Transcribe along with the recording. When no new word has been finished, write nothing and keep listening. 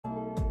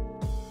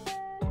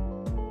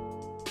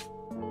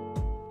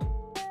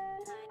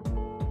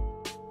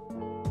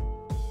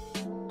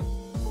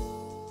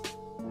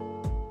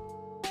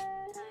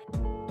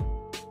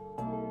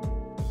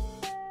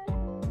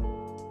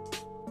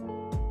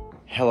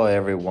Hello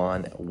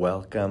everyone,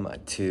 welcome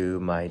to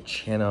my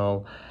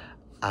channel.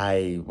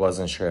 I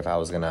wasn't sure if I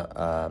was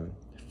gonna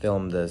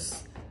film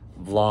this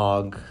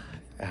vlog.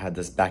 I had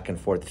this back and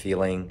forth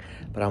feeling,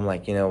 but I'm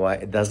like, you know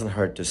what, it doesn't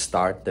hurt to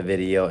start the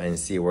video and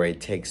see where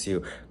it takes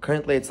you.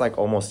 Currently it's like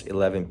almost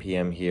 11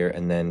 p.m. here,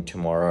 and then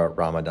tomorrow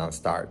Ramadan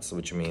starts,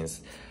 which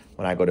means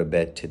when I go to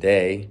bed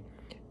today,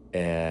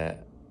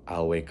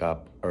 I'll wake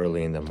up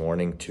early in the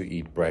morning to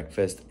eat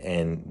breakfast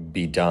and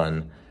be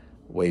done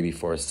way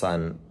before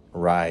sunrise,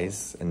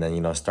 and then,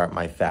 you know, start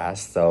my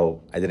fast.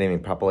 So I didn't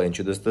even properly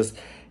introduce this.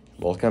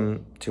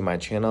 Welcome to my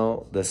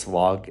channel. This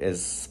vlog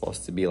is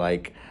supposed to be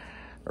like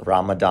a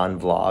Ramadan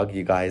vlog,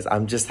 you guys.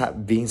 I'm just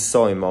being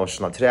so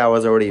emotional. Today I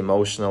was already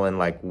emotional and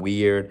like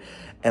weird,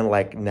 and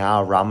like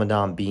now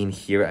Ramadan being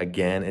here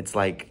again, it's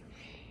like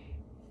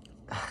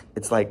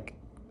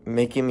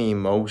making me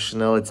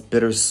emotional. It's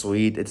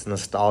bittersweet, it's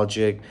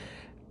nostalgic,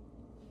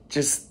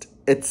 just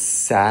it's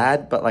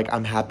sad, but like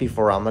I'm happy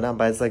for Ramadan,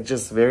 but it's like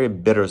just very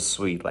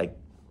bittersweet. Like,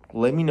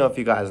 let me know if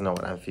you guys know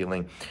what I'm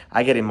feeling.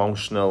 I get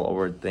emotional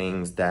over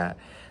things that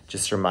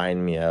just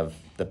remind me of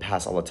the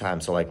past all the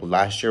time. So like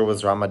last year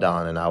was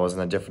Ramadan and I was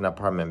in a different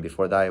apartment.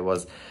 Before that it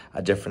was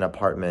a different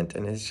apartment,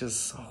 and it's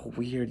just so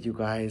weird, you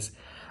guys.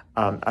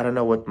 I don't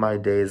know what my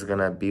day is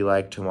gonna be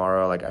like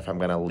tomorrow, like if I'm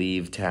gonna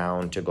leave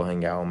town to go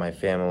hang out with my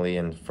family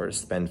and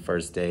spend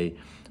first day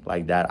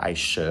like that.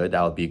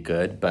 That would be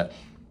good, but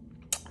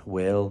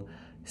we'll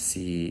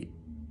see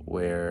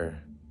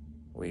where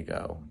we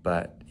go.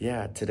 But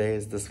yeah, today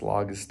this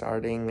vlog is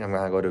starting. I'm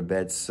gonna go to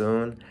bed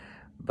soon,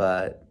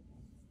 but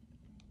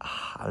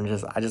I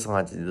just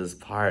wanted to do this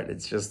part.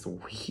 It's just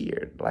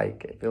weird,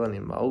 like feeling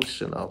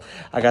emotional.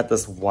 I got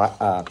this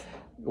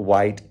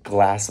white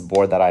glass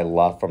board that I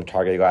love from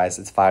Target, you guys.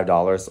 It's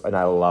 $5 and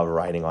I love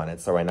writing on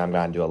it. So right now I'm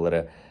gonna do a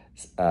little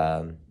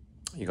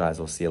you guys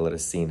will see a little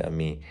scene of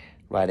me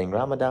writing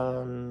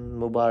Ramadan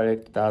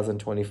Mubarak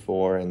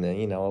 2024, and then,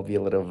 you know, it'll be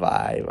a little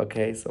vibe.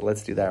 Okay, so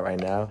let's do that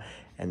right now,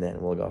 and then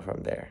we'll go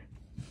from there.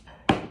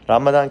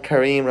 Ramadan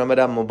Kareem,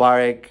 Ramadan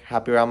Mubarak,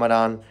 happy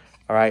Ramadan,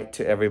 all right,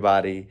 to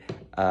everybody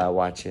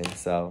watching.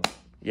 So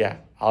yeah,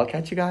 I'll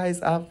catch you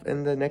guys up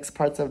in the next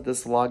parts of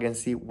this vlog and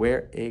see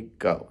where it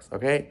goes.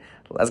 Okay,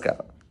 let's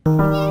go.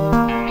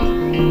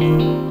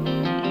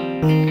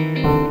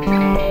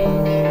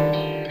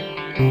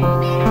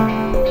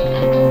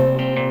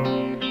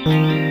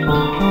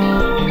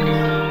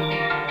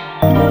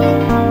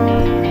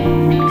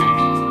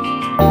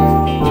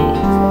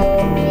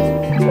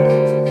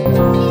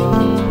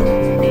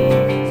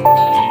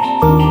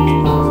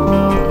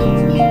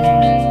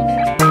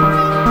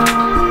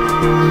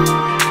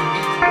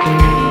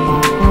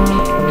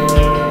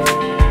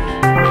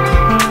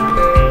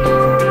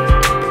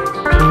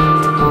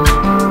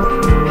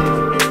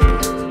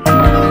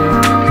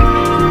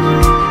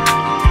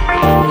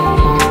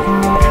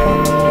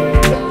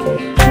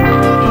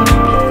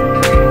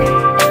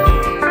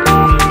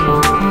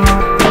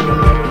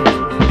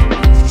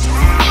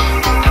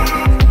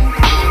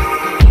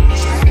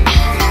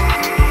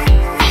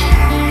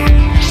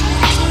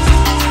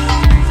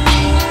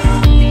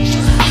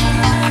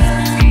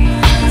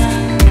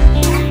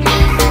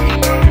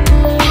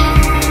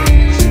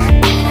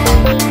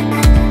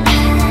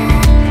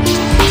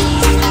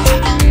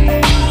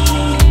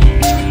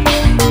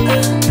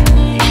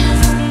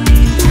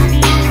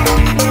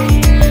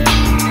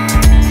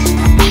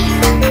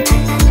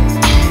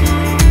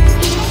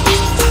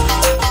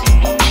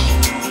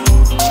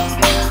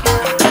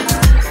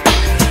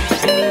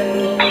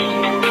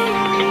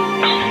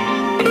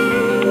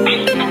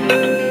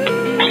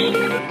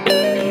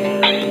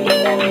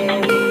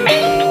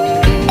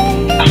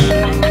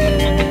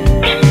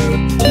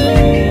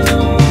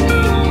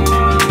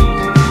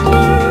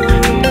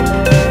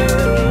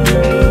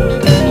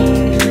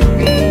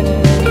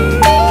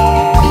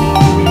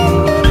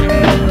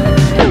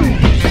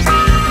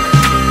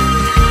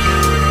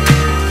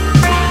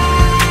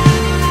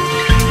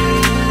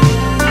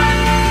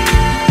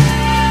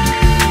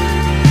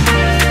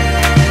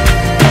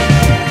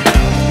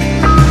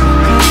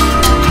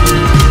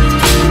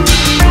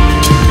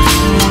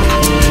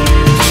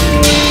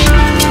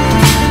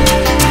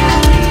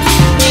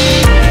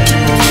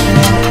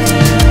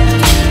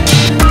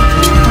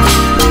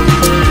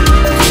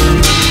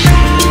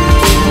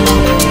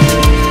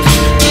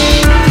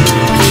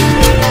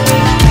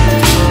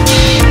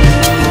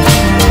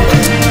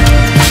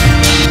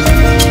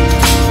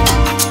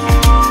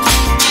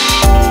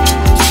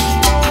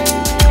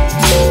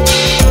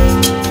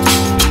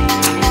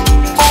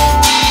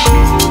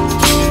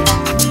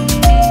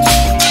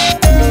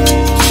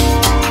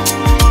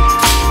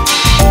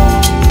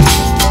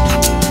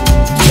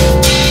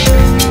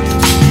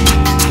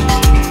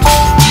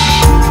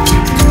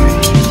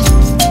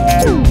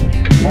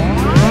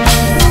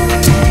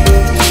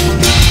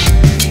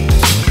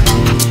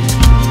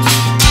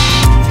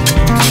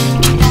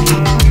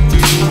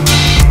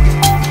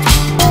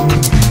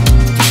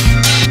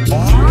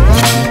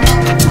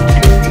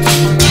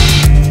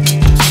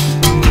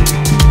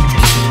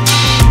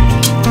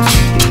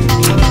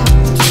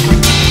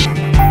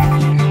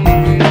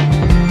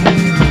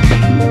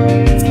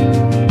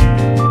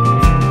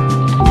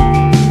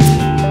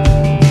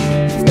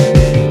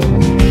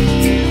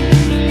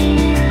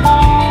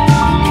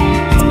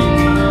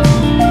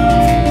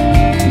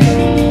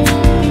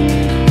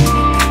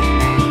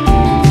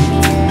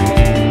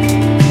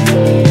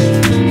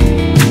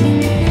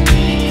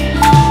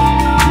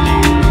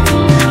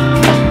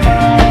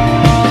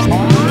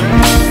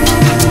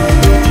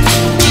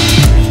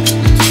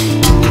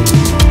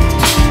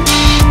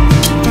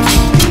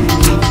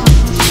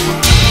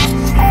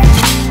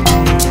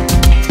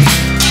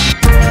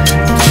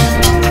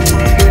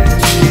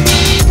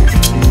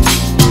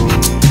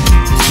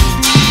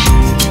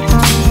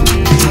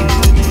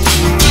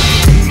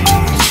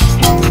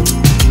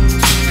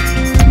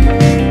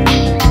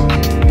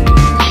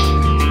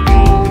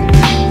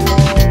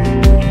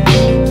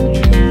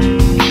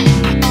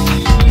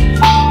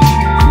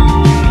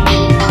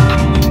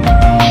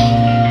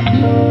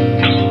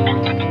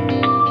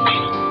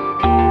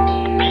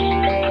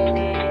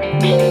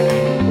 We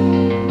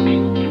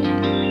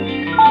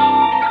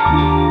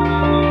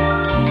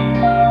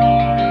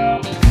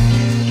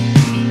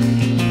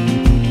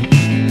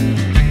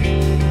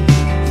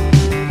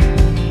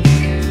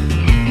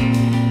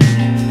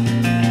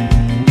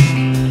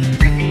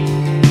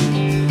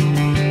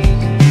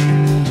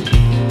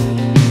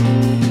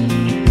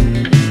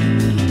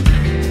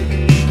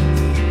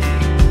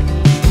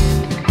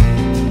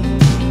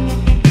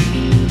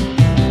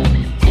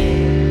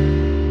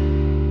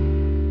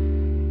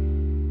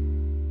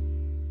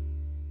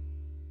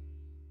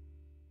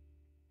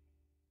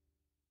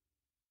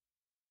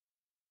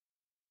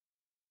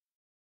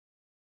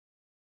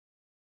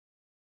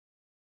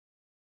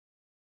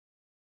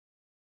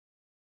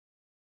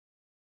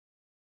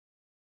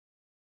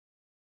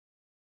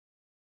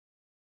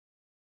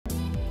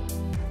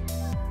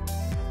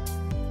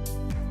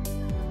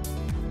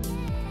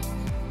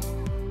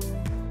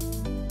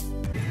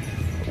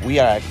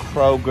are at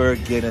Kroger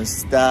getting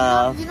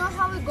stuff. You know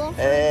how we go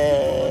for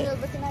when you're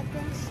looking at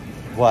things?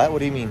 What? What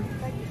do you mean?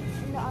 Like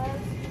in the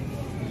aisles?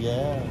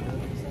 Yeah.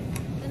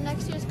 The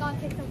next year's gonna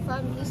take them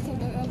 5 minutes to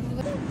go.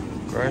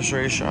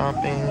 Grocery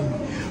shopping.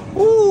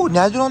 Ooh,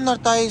 naduran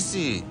tayo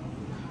si.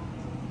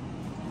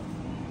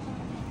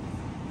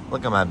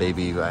 Look at my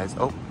baby, you guys.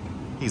 Oh,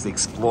 he's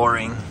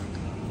exploring.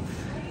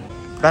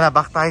 Tara,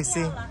 back tayo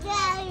si.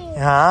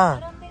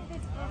 Yeah.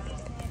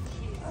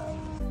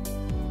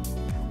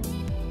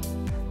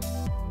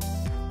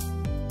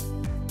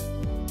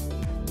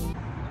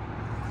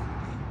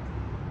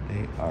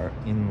 They are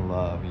in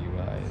love, you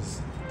guys.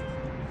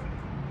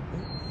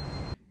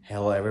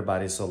 Hello,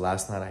 everybody. So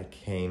last night I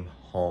came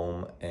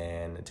home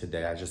and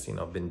today I just,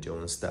 been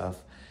doing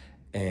stuff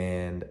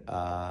and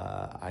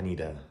I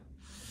need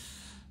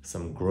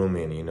some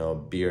grooming,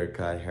 beard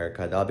cut,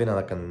 haircut. That'll be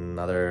like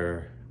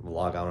another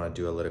vlog. I want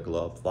to do a little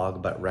glow up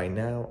vlog, but right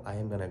now I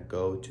am gonna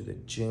go to the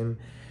gym,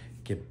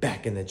 get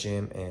back in the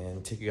gym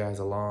and take you guys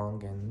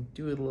along and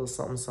do a little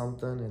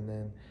something and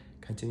then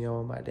continue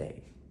on my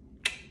day.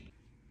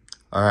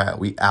 All right,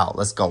 we out.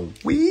 Let's go.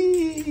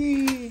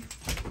 Wee!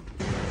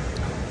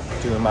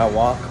 Doing my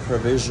walk per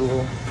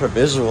usual.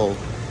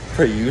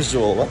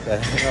 What the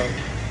hell?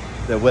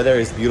 The weather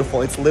is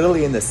beautiful. It's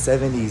literally in the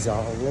 70s,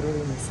 y'all.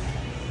 Literally in the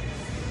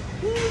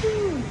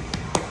 70s.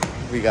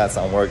 We got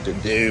some work to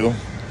do.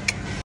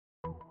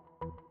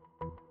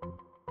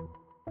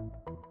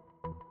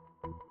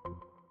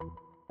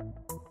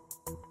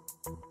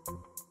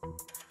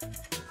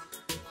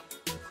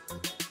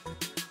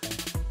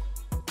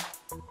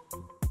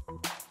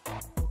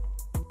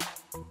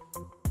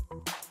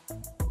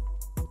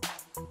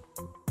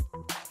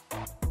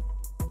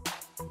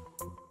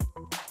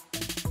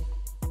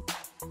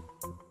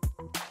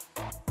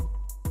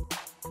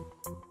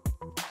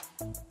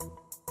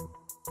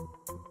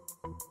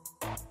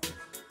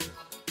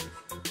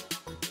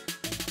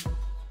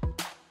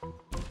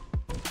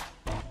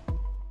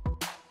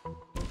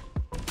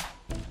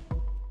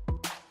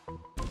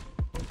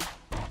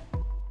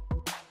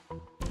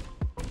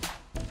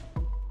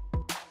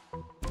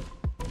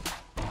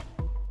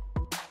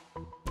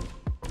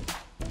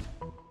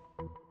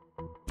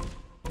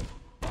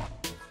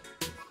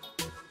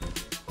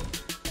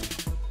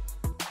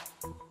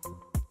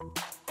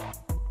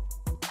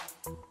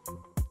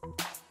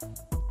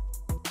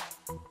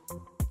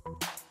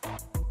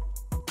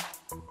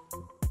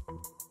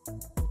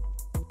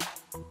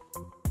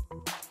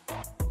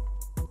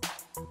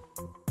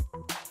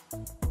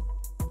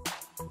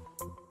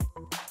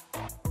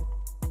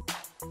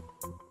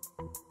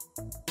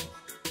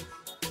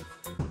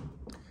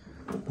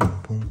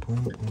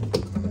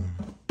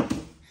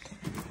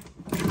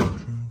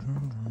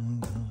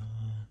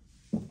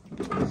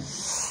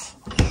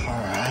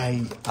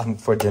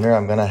 For dinner,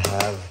 I'm gonna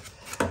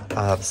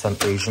have some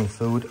Asian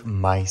food.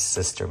 My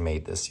sister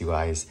made this, you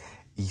guys.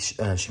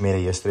 She made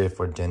it yesterday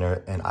for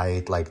dinner, and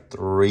I ate like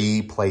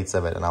 3 plates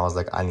of it, and I was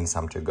like, I need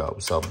some to go.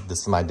 So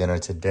this is my dinner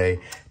today.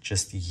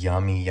 Just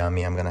yummy,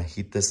 yummy. I'm gonna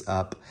heat this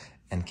up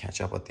and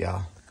catch up with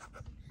y'all.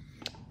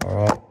 All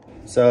right.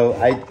 So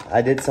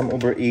I did some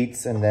Uber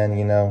Eats, and then,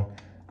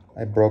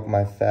 I broke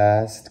my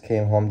fast,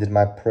 came home, did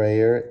my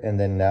prayer, and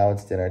then now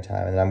it's dinner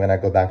time, and I'm gonna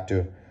go back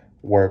to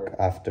work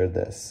after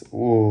this.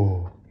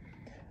 Ooh.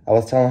 I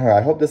was telling her,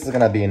 I hope this is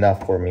gonna be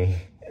enough for me.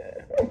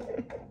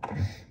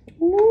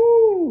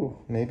 Ooh.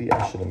 Maybe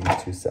I shouldn't be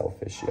too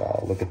selfish,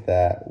 y'all. Look at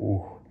that.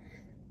 Ooh.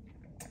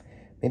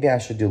 Maybe I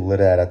should do a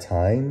little at a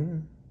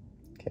time.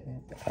 Okay,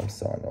 I'm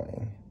so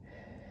annoying.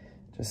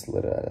 Just a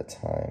little at a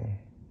time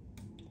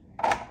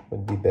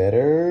would be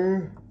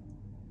better.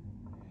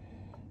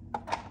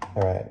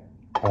 All right,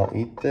 I'll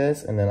eat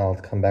this and then I'll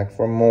come back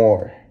for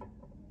more.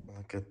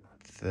 Look at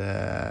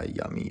that,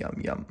 yummy,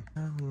 yum, yum.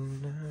 Oh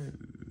no.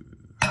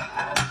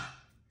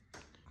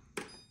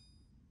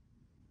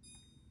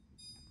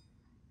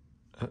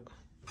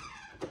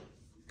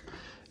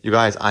 You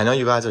guys, I know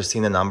you guys are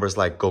seeing the numbers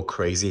like go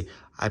crazy.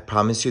 I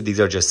promise you these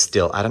are just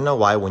still. I don't know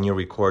why when you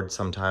record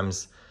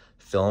sometimes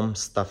film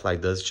stuff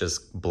like this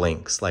just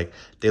blinks. Like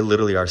they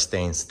literally are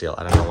staying still.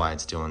 I don't know why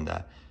it's doing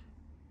that.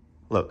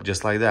 Look,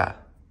 just like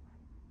that.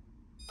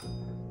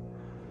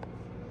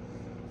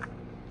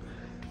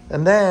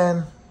 And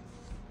then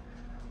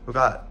we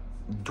got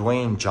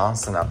Dwayne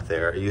Johnson up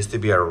there. It used to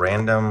be a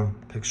random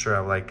picture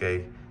of like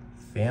a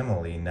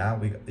family. Now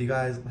you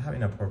guys, how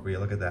inappropriate,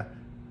 look at that.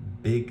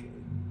 Big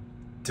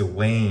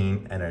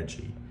Dwayne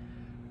energy.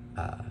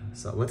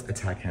 So let's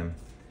attack him.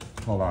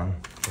 Hold on,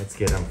 let's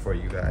get him for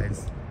you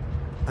guys.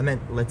 I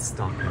meant, let's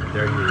stalk him.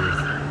 There he is.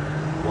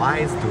 Why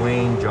is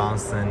Dwayne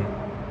Johnson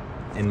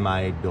in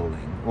my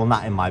building? Well,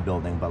 not in my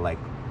building, but like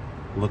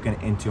looking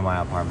into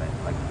my apartment.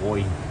 Like,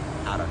 boy,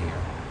 out of here.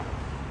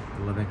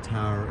 The Levick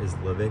Tower is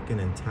Levicking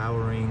and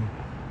towering.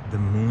 The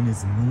moon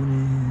is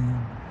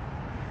mooning.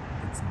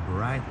 It's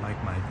bright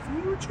like my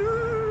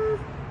future.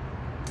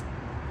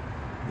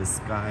 The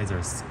skies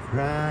are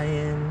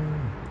crying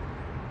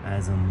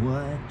as I'm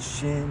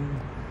watching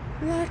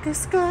like a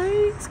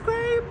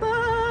skyscraper.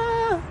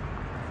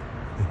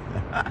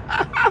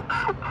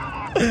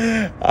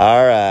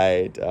 All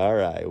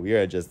right. We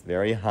are just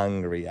very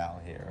hungry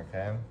out here,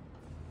 okay?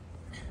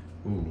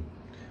 Ooh,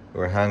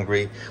 we're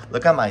hungry.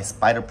 Look at my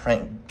spider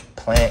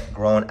plant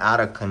growing out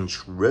of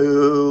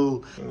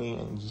control.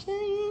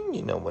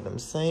 You know what I'm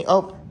saying?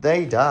 Oh,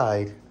 they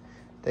died.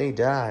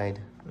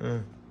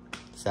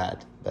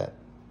 Sad, but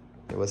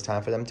it was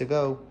time for them to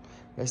go.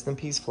 Rest in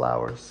peace,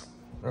 flowers.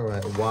 All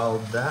right, while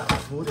that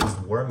food is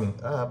warming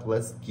up,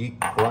 let's get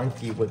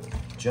grunky with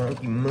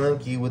Junky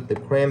Monkey with the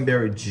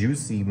cranberry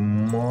juicy.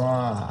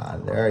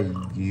 There you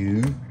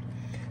go.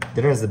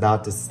 Dinner is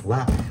about to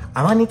slap.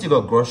 I might need to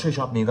go grocery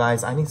shopping, you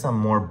guys. I need some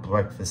more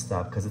breakfast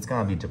stuff because it's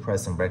gonna be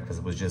depressing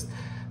breakfast with just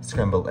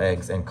scrambled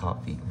eggs and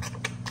coffee.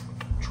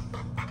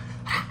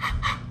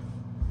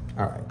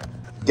 All right.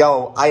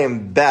 Yo, I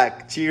am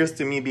back. Cheers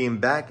to me being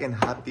back and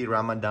happy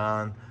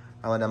Ramadan.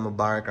 Ramadan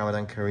Mubarak,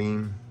 Ramadan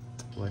Kareem.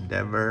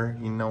 Whatever,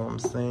 you know what I'm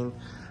saying?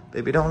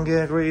 Baby, don't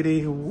get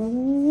greedy.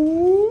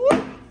 Ooh.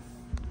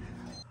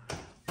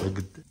 Look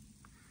at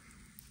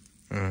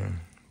that.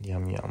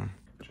 Yum.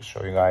 Just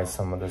show you guys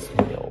some of this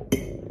meal.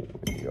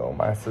 Yo,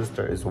 my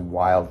sister is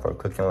wild for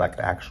cooking like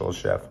an actual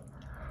chef.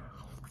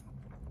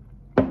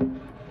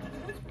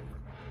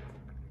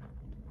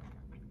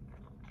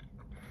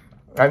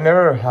 I've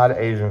never had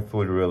Asian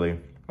food really.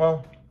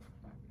 Well,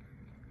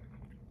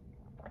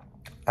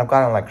 I've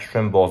gotten like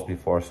shrimp bowls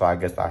before, so I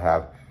guess I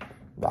have.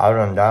 But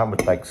other than that,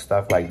 with like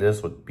stuff like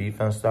this, with beef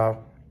and stuff,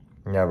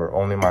 never.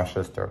 Only my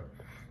sister.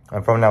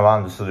 And from now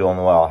on, this is the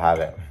only way I'll have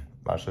it.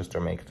 My sister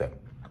makes it.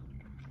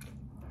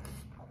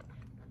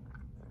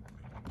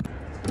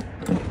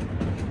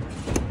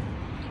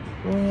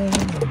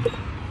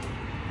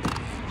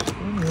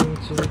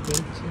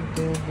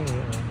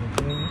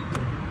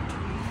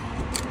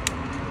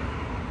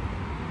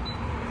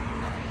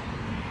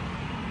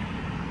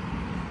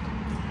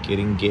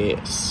 Getting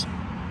gas.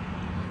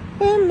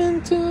 We're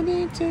meant to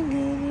be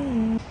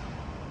together.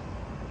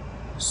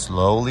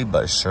 Slowly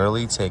but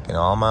surely taking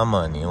all my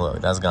money. Look,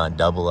 that's gonna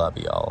double up,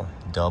 y'all.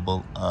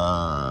 Double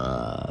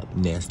up.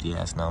 Nasty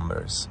ass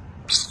numbers.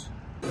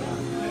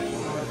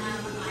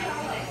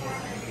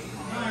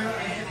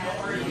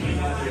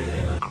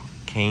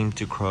 Came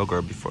to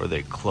Kroger before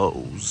they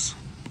close.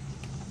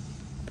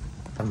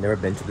 I've never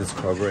been to this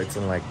Kroger. It's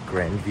in like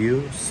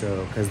Grandview,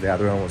 so because the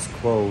other one was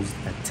closed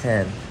at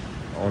 10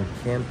 on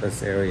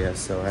campus area,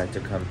 so I had to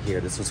come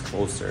here. This was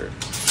closer.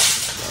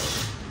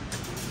 So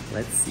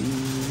let's see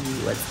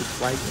what's the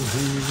flight in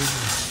here.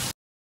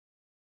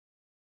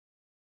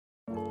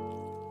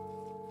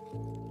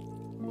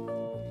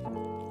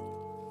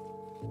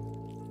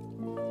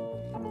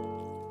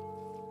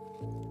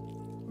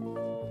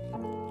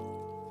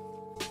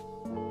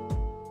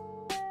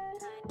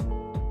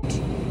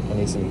 I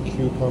need some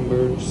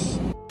cucumbers.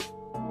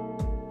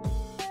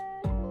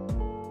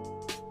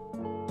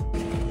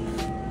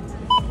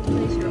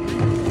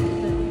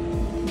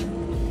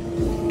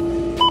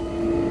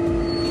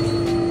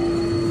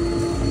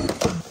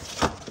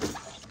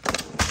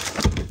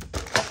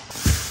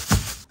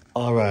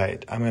 All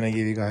right, I'm gonna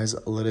give you guys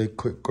a little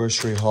quick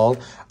grocery haul.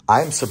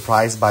 I'm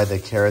surprised by the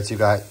carrots. You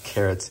got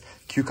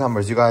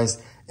cucumbers. You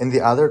guys, in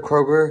the other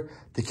Kroger,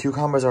 the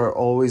cucumbers are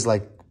always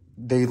like,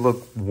 they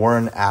look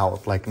worn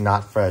out, like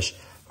not fresh.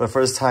 For the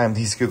first time,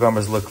 these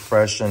cucumbers look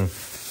fresh and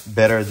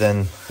better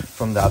than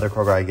from the other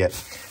Kroger I get.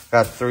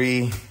 Got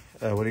 3,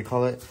 what do you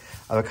call it?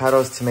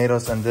 Avocados,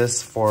 tomatoes, and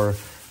this for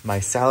my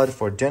salad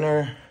for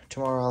dinner.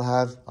 Tomorrow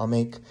I'll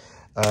make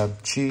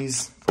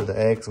cheese for the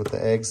eggs, with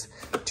the eggs,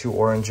 2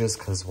 oranges,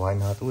 because why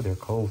not? Ooh, they're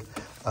cold.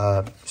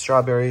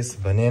 Strawberries,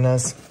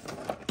 bananas,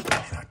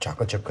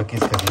 chocolate chip cookies,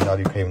 because you know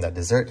you're craving that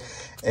dessert.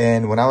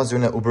 And when I was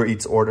doing an Uber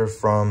Eats order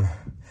from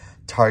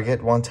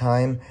Target one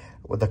time,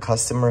 the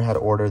customer had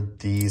ordered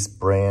these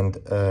brand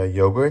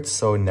yogurts,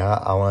 so now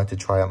I wanted to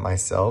try it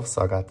myself.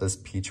 So I got this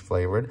peach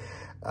flavored,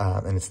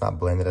 and it's not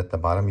blended at the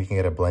bottom. You can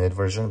get a blended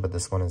version, but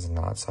this one is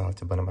not, so I have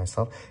to blend it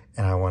myself,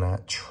 and I want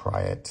to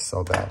try it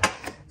so bad.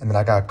 And then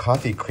I got a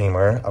coffee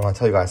creamer. I want to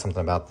tell you guys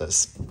something about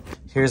this.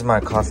 Here's my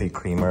coffee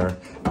creamer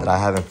that I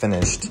haven't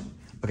finished.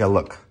 Okay,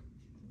 look.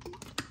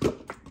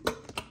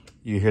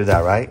 You hear that,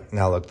 right?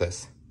 Now look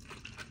this.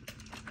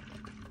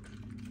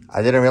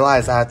 I didn't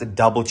realize I had to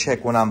double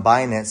check when I'm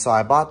buying it. So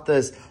I bought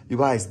this. You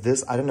guys,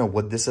 this, I don't know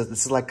what this is.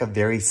 This is like a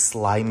very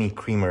slimy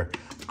creamer.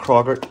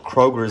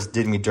 Kroger's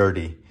did me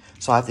dirty.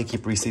 So I have to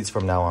keep receipts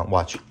from now on.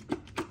 Watch.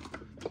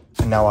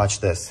 And now watch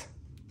this.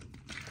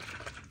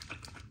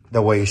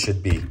 The way it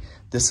should be.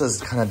 This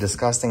is kind of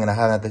disgusting and I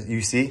haven't had this.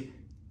 You see?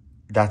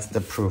 That's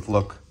the proof.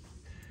 Look.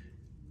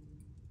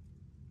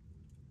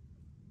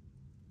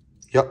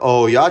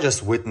 Oh, y'all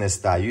just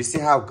witnessed that. You see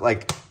how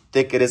like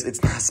thick it is?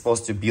 It's not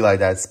supposed to be like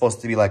that. It's supposed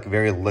to be like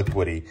very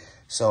liquidy.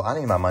 So I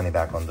need my money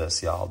back on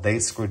this, y'all. They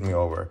screwed me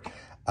over.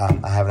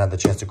 I haven't had the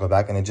chance to go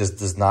back and it just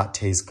does not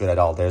taste good at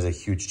all. There's a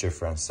huge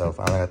difference. So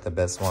finally got the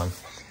best one.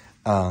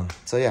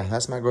 So yeah,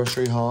 that's my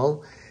grocery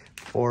haul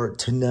for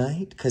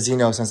tonight. Because, you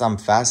know, since I'm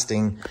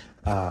fasting,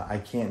 I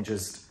can't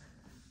just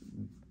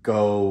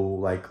go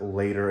like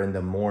later in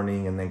the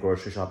morning and then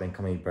grocery shop and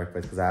come eat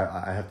breakfast. Because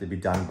I have to be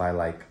done by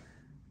like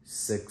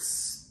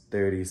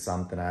 6:30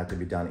 something. I have to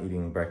be done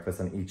eating breakfast,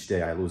 and each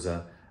day I lose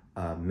a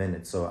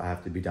minute, so I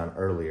have to be done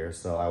earlier.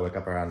 So I wake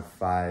up around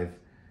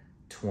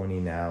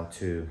 5:20 now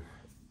to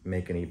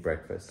make and eat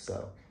breakfast.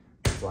 So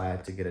that's why I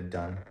have to get it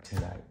done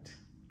tonight.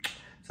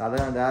 So other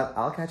than that,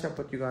 I'll catch up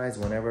with you guys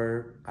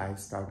whenever I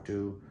start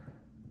to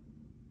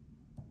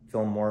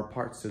film more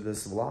parts to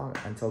this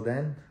vlog. Until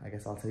then, I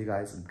guess I'll tell you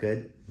guys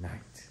good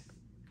night.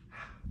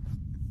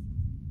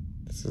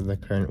 This is the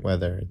current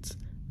weather. It's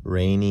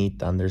rainy,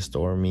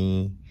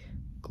 thunderstormy,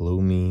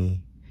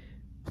 gloomy,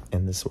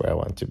 and this is where I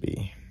want to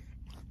be.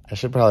 I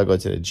should probably go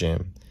to the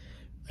gym.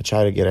 I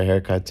tried to get a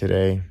haircut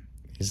today.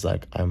 He's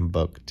like, I'm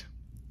booked.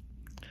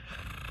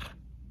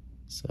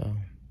 So,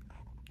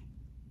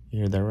 you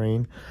hear that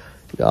rain?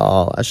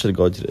 Y'all, I should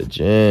go to the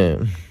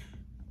gym.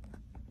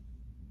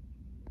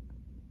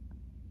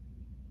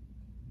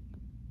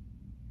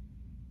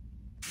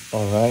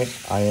 All right,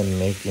 I am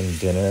making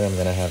dinner. I'm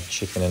gonna have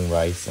chicken and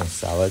rice and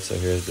salad. So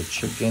here's the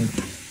chicken.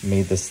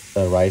 Made this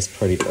rice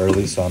pretty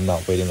early, so I'm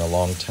not waiting a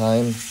long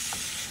time.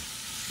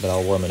 But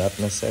I'll warm it up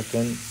in a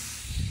second.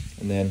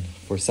 And then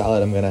for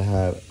salad, I'm gonna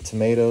have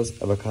tomatoes,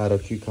 avocado,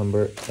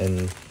 cucumber,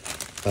 and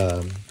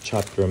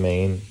chopped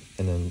romaine,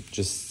 and then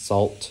just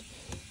salt,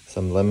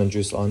 some lemon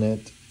juice on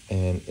it.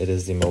 And it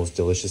is the most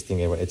delicious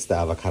thing ever. It's the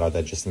avocado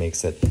that just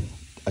makes it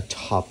a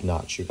top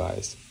notch, you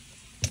guys.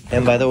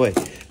 And by the way,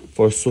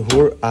 for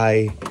suhoor,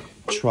 I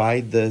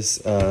tried this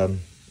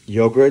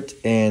yogurt,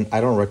 and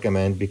I don't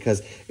recommend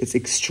because it's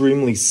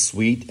extremely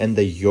sweet, and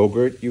the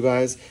yogurt, you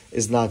guys,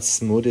 is not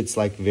smooth. It's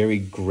like very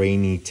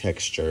grainy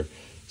texture.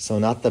 So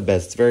not the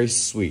best. It's very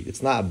sweet.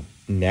 It's not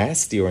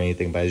nasty or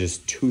anything, but it's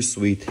just too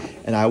sweet.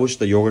 And I wish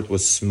the yogurt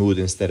was smooth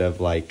instead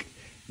of like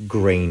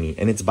grainy.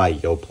 And it's by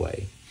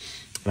Yoplait.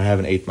 I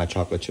haven't ate my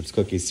chocolate chips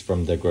cookies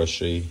from the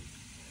grocery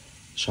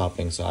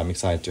shopping, so I'm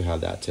excited to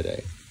have that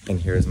today. And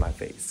here's my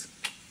face.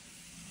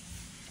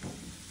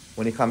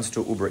 When it comes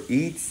to Uber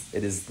Eats,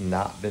 it has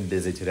not been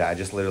busy today. I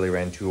just literally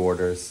ran 2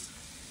 orders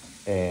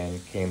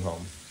and came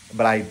home.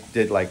 But I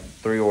did like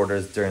 3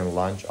 orders during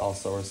lunch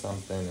also or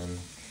something, and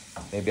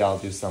maybe I'll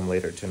do some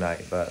later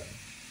tonight. But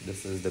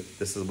this is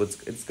what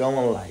it's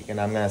going like, and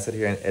I'm gonna sit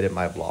here and edit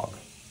my vlog,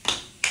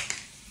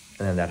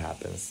 and then that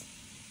happens.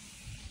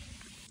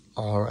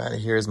 All right,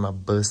 here's my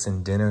bus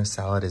and dinner.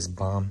 Salad is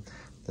bomb.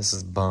 This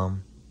is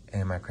bomb,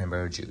 and my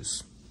cranberry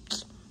juice.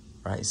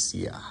 Right,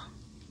 see ya.